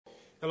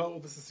Hello,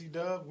 this is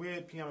C-Dub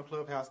with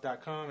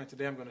PianoClubhouse.com, and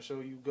today I'm going to show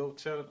you Go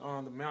Tell It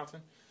on the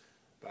Mountain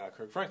by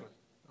Kirk Franklin.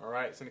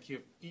 Alright, it's in the key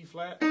of E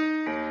flat,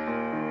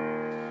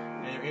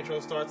 and your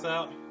intro starts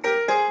out.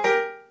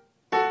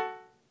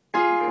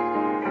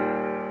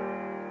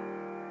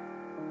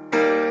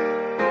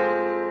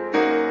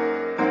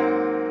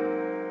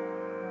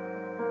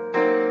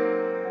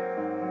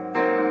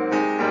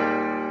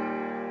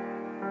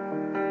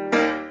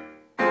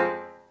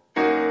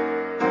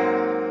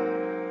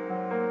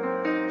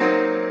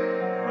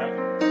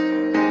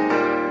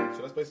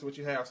 Basically what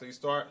you have. So you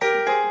start. So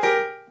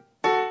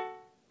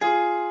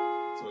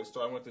you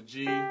start with the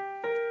G,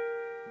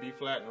 B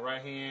flat in the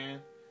right hand,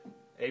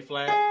 A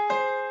flat,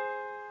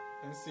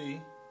 and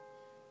C,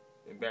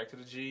 then back to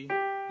the G,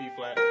 B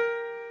flat,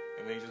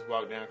 and then you just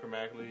walk down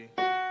chromatically.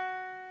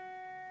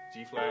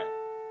 G flat,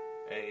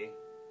 A,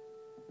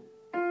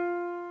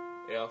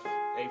 F,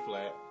 A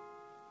flat.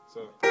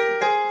 So.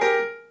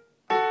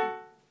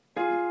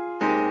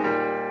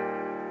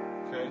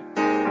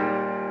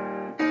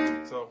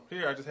 So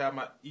here I just have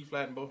my E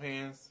flat in both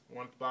hands,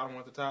 one at the bottom, one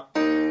at the top.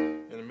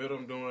 In the middle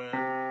I'm doing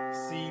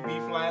C, B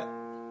flat,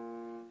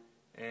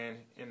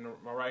 and in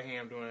my right hand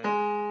I'm doing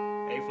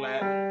A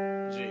flat,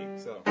 G.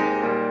 So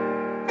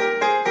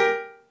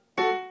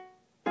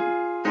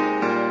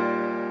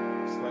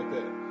just like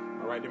that.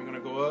 Alright, then we're going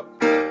to go up.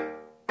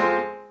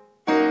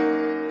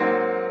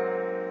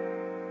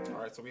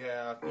 Alright, so we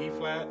have E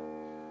flat,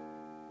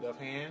 left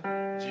hand,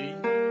 G,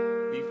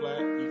 B flat,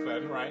 E flat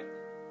in the right.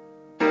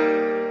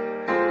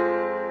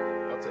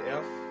 To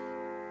F,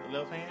 the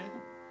left hand,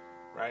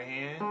 right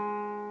hand,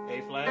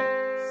 A flat,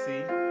 C,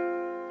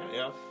 and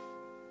F.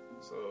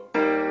 So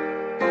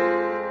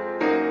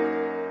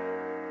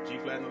G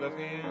flat in the left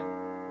hand,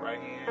 right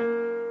hand,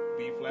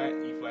 B flat,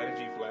 E flat, and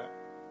G flat.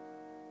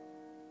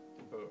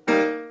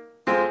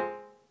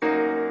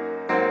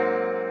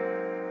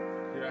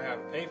 Here I have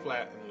A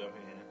flat in the left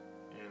hand,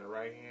 and the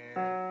right hand,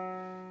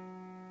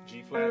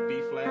 G flat,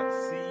 B flat,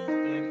 C,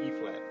 and E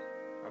flat.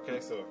 Okay,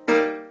 so.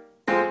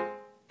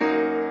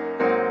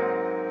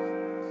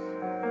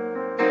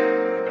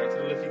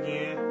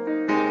 Again,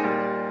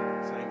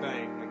 same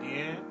thing,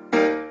 again.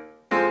 One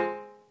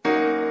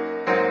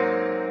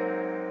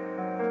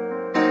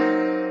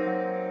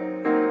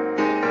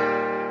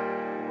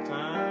more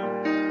time.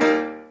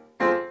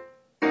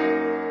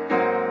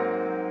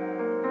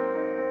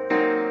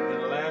 And then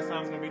the last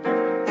time is going to be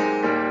different.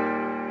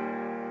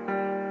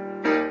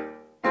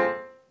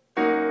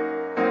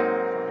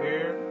 From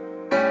here.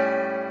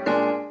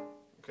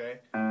 Okay.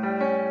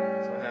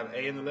 So I have A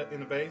in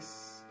the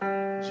bass,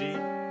 G,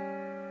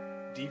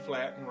 D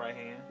flat in the right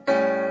hand,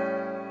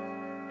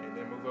 and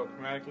then move up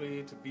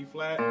chromatically to B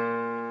flat in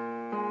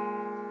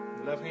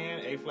the left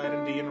hand, A flat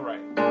and D in the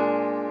right.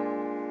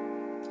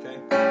 Okay?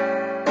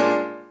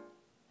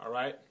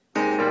 Alright?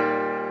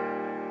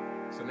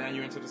 So now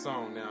you're into the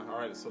song now.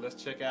 Alright, so let's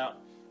check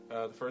out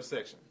the first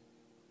section.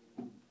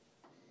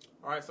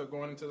 Alright, so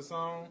going into the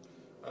song,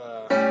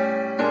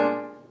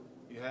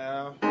 you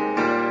have...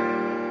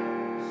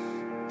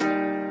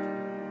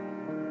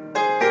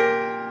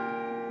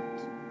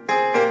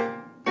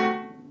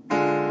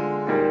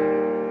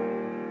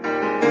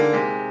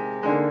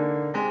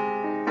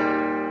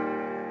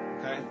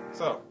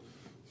 So,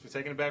 if you're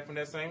taking it back from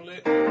that same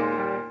lick,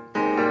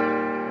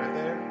 right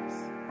there.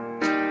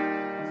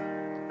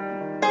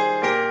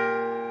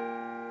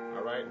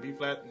 Alright, B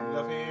flat in the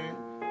left hand,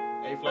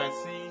 A flat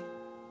C,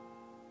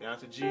 down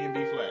to G and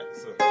B flat.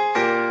 So, do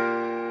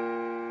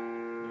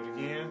it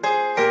again.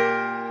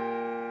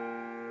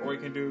 Or you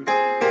can do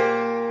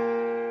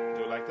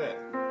it like that.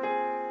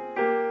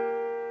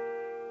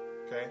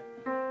 Okay,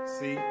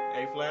 C,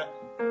 A flat,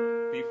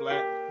 B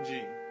flat,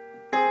 G.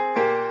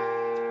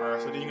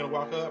 Alright, so then you're going to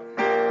walk up with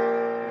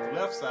the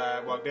left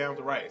side, walk down with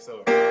the right.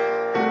 So,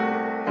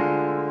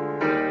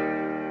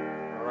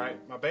 alright,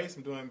 my bass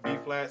I'm doing B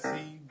flat,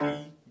 C,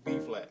 D, B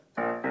flat.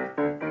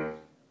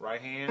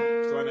 Right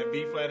hand, starting at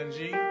B flat and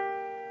G.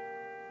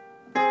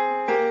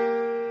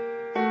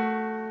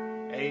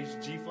 A,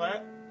 G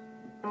flat,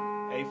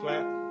 A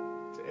flat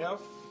to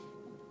F,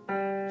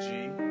 G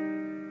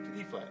to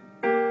E flat.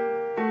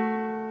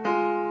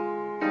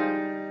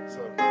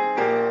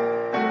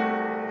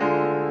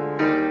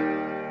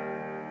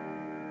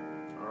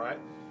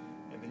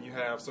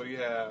 So you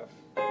have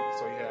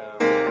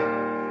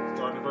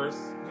starting the verse,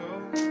 go.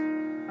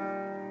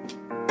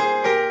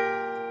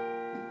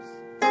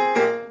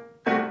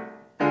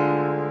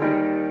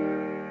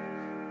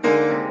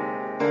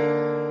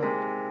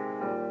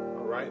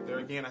 Alright, there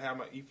again I have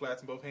my E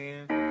flats in both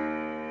hands.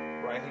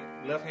 Right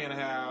hand, left hand I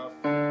have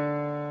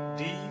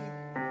D,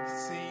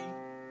 C,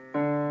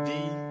 D,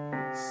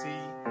 C,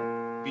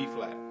 B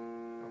flat.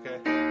 Okay?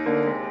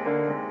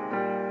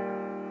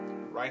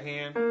 Right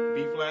hand,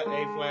 B flat,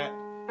 A flat,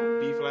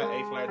 B flat,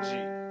 A flat, G.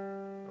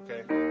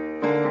 Okay?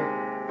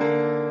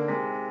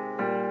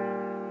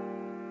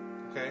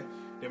 Okay?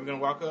 Then we're going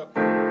to walk up.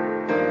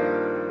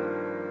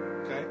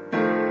 Okay?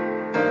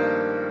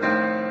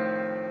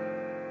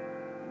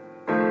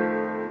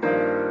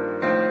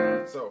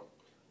 So,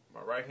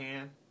 my right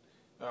hand,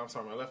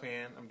 my left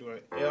hand, I'm doing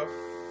F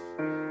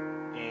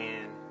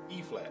and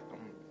E flat.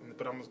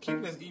 But I'm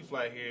keeping this E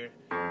flat here.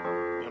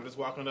 And I'm just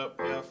walking up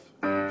F,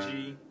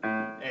 G,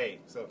 A.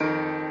 So,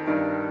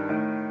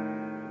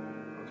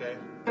 okay.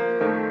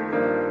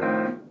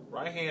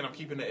 Right hand, I'm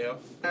keeping the F.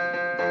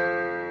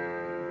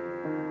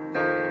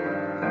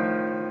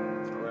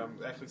 Alright,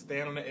 I'm actually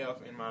staying on the F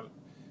in my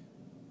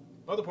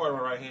other part of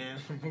my right hand,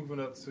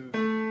 moving up to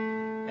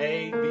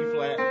A, B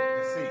flat,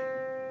 and C.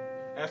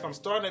 Actually, I'm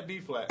starting at B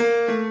flat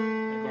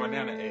and going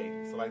down to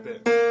A. So like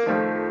that.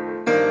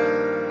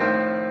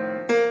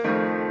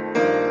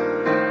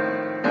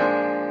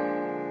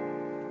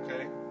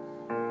 Okay.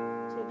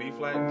 So B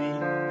flat, D,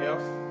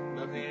 F,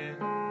 left hand,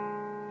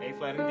 A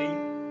flat and D,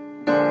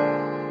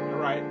 and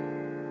right.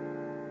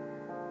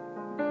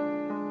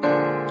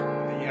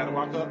 Then you have to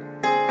walk up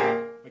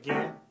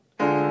again.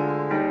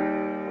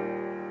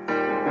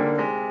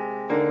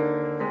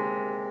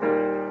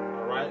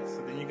 Alright,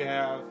 so then you can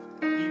have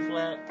E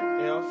flat,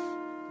 F,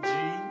 G.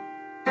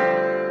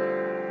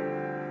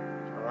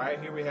 Alright,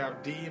 here we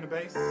have D in the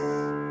bass.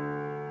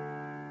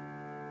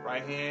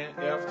 Right hand,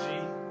 F, G,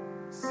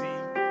 C,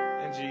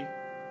 and G.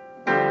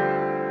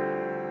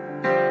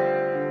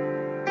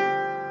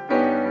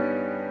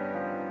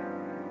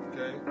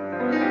 Okay.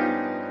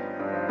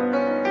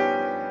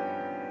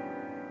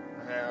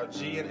 I have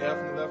G and F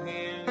in the left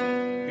hand,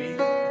 B, D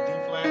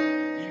flat, E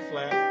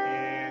flat,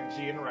 and G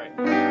in the right.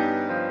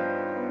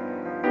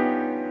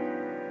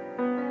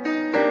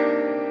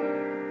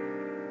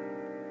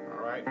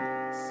 Alright,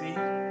 C,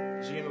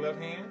 G in the left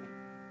hand,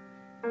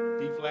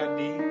 D flat,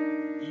 D,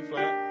 E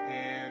flat,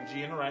 and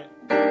G in the right.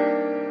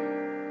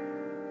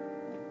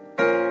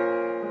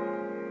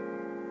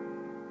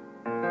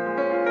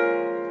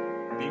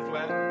 B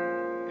flat,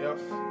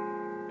 F,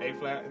 A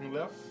flat in the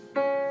left,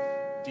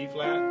 D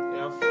flat,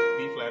 F,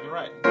 B flat in the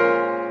right.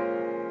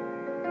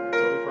 So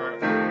we part.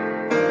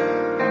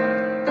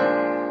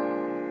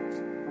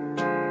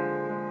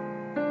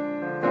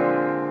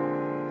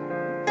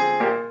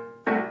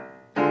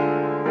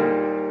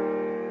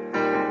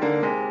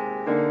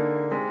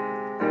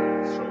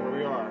 Show you where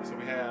we are. So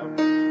we have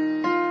D,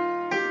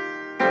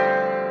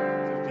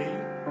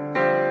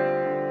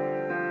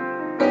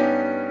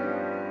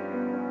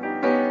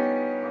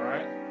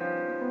 alright,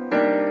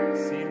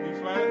 C to B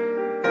flat,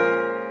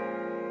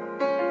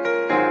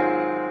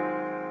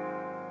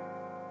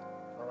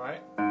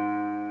 alright,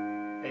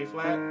 A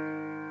flat,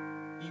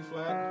 E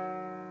flat,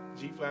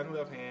 G flat in the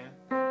left hand,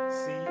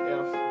 C,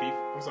 F, B,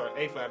 I'm sorry,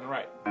 A flat in the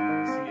right, C,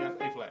 F,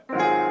 A flat.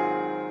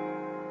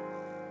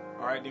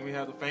 Alright, then we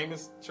have the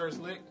famous church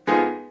lick.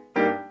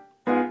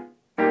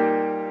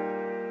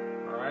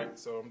 Alright,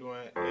 so I'm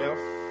doing F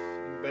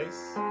in the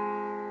bass,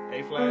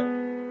 A flat,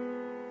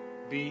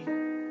 B,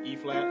 E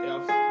flat,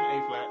 F, and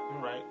A flat in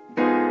the right.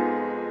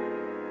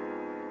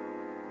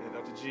 Then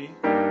up to G.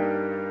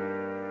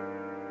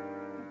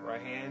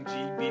 Right hand, G,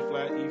 B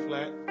flat, E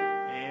flat,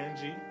 and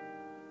G.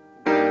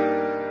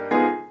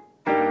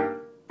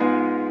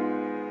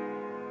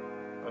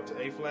 Up to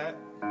A flat,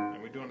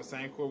 and we're doing the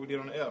same chord we did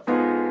on the F.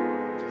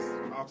 Just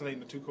alternating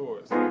the two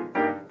chords.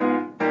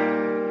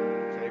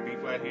 Okay, B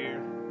flat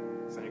here,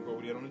 same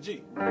chord we did on the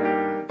G.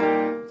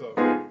 So,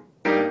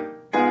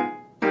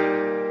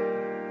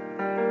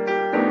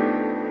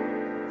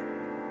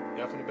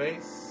 F in the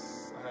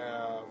bass, I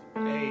have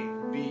A,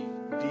 B,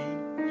 D,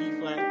 E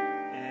flat,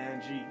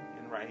 and G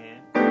in the right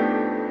hand.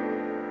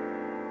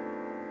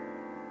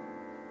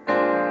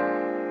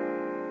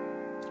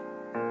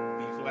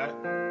 B flat,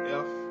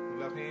 F in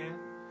the left hand,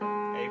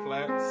 A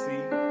flat, C,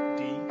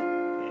 D,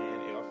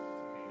 and F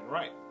in the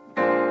right.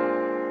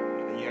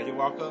 And then you have your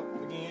walk up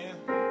again.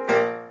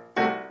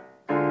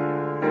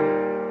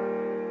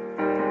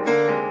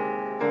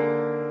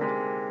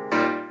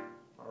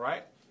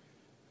 Alright,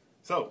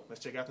 so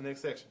let's check out the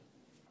next section.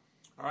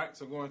 Alright,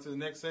 so going to the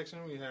next section,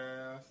 we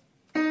have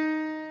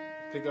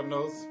pickup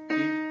notes,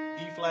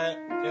 E flat,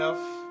 F,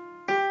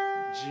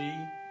 G,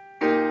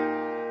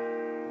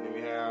 and then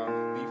we have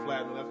B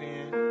flat in the left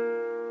hand,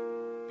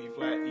 B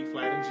flat, E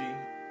flat, and G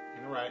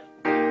in the right.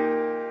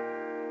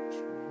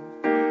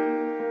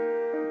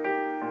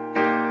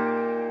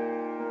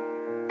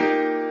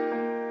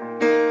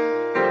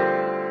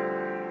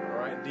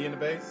 Alright, D in the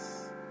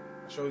bass.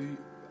 I'll show you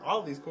all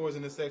of these chords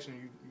in this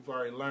section you've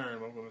already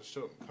learned. I'm going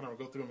to kind of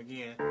go through them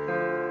again.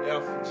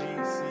 F, G,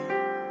 C,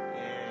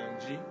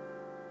 and G in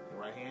the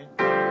right hand.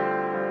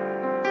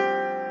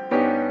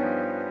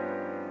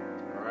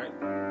 Alright,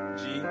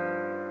 G,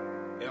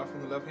 F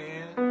in the left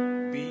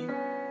hand, B,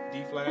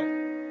 D flat,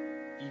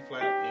 E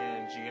flat,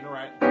 and G in the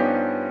right.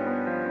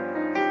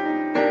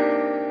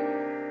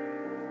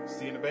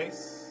 C in the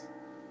bass,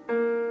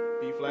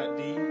 B flat,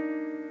 D,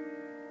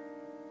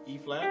 E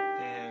flat,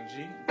 and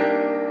G.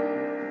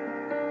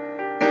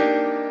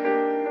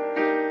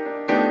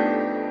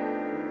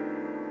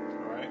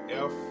 Alright,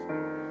 F,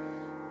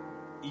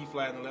 E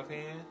flat in the left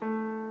hand,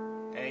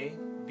 A,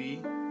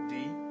 B, D,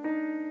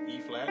 E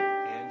flat,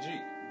 and G.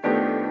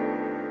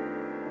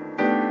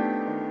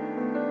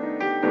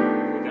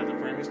 We got the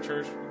famous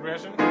church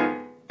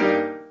progression.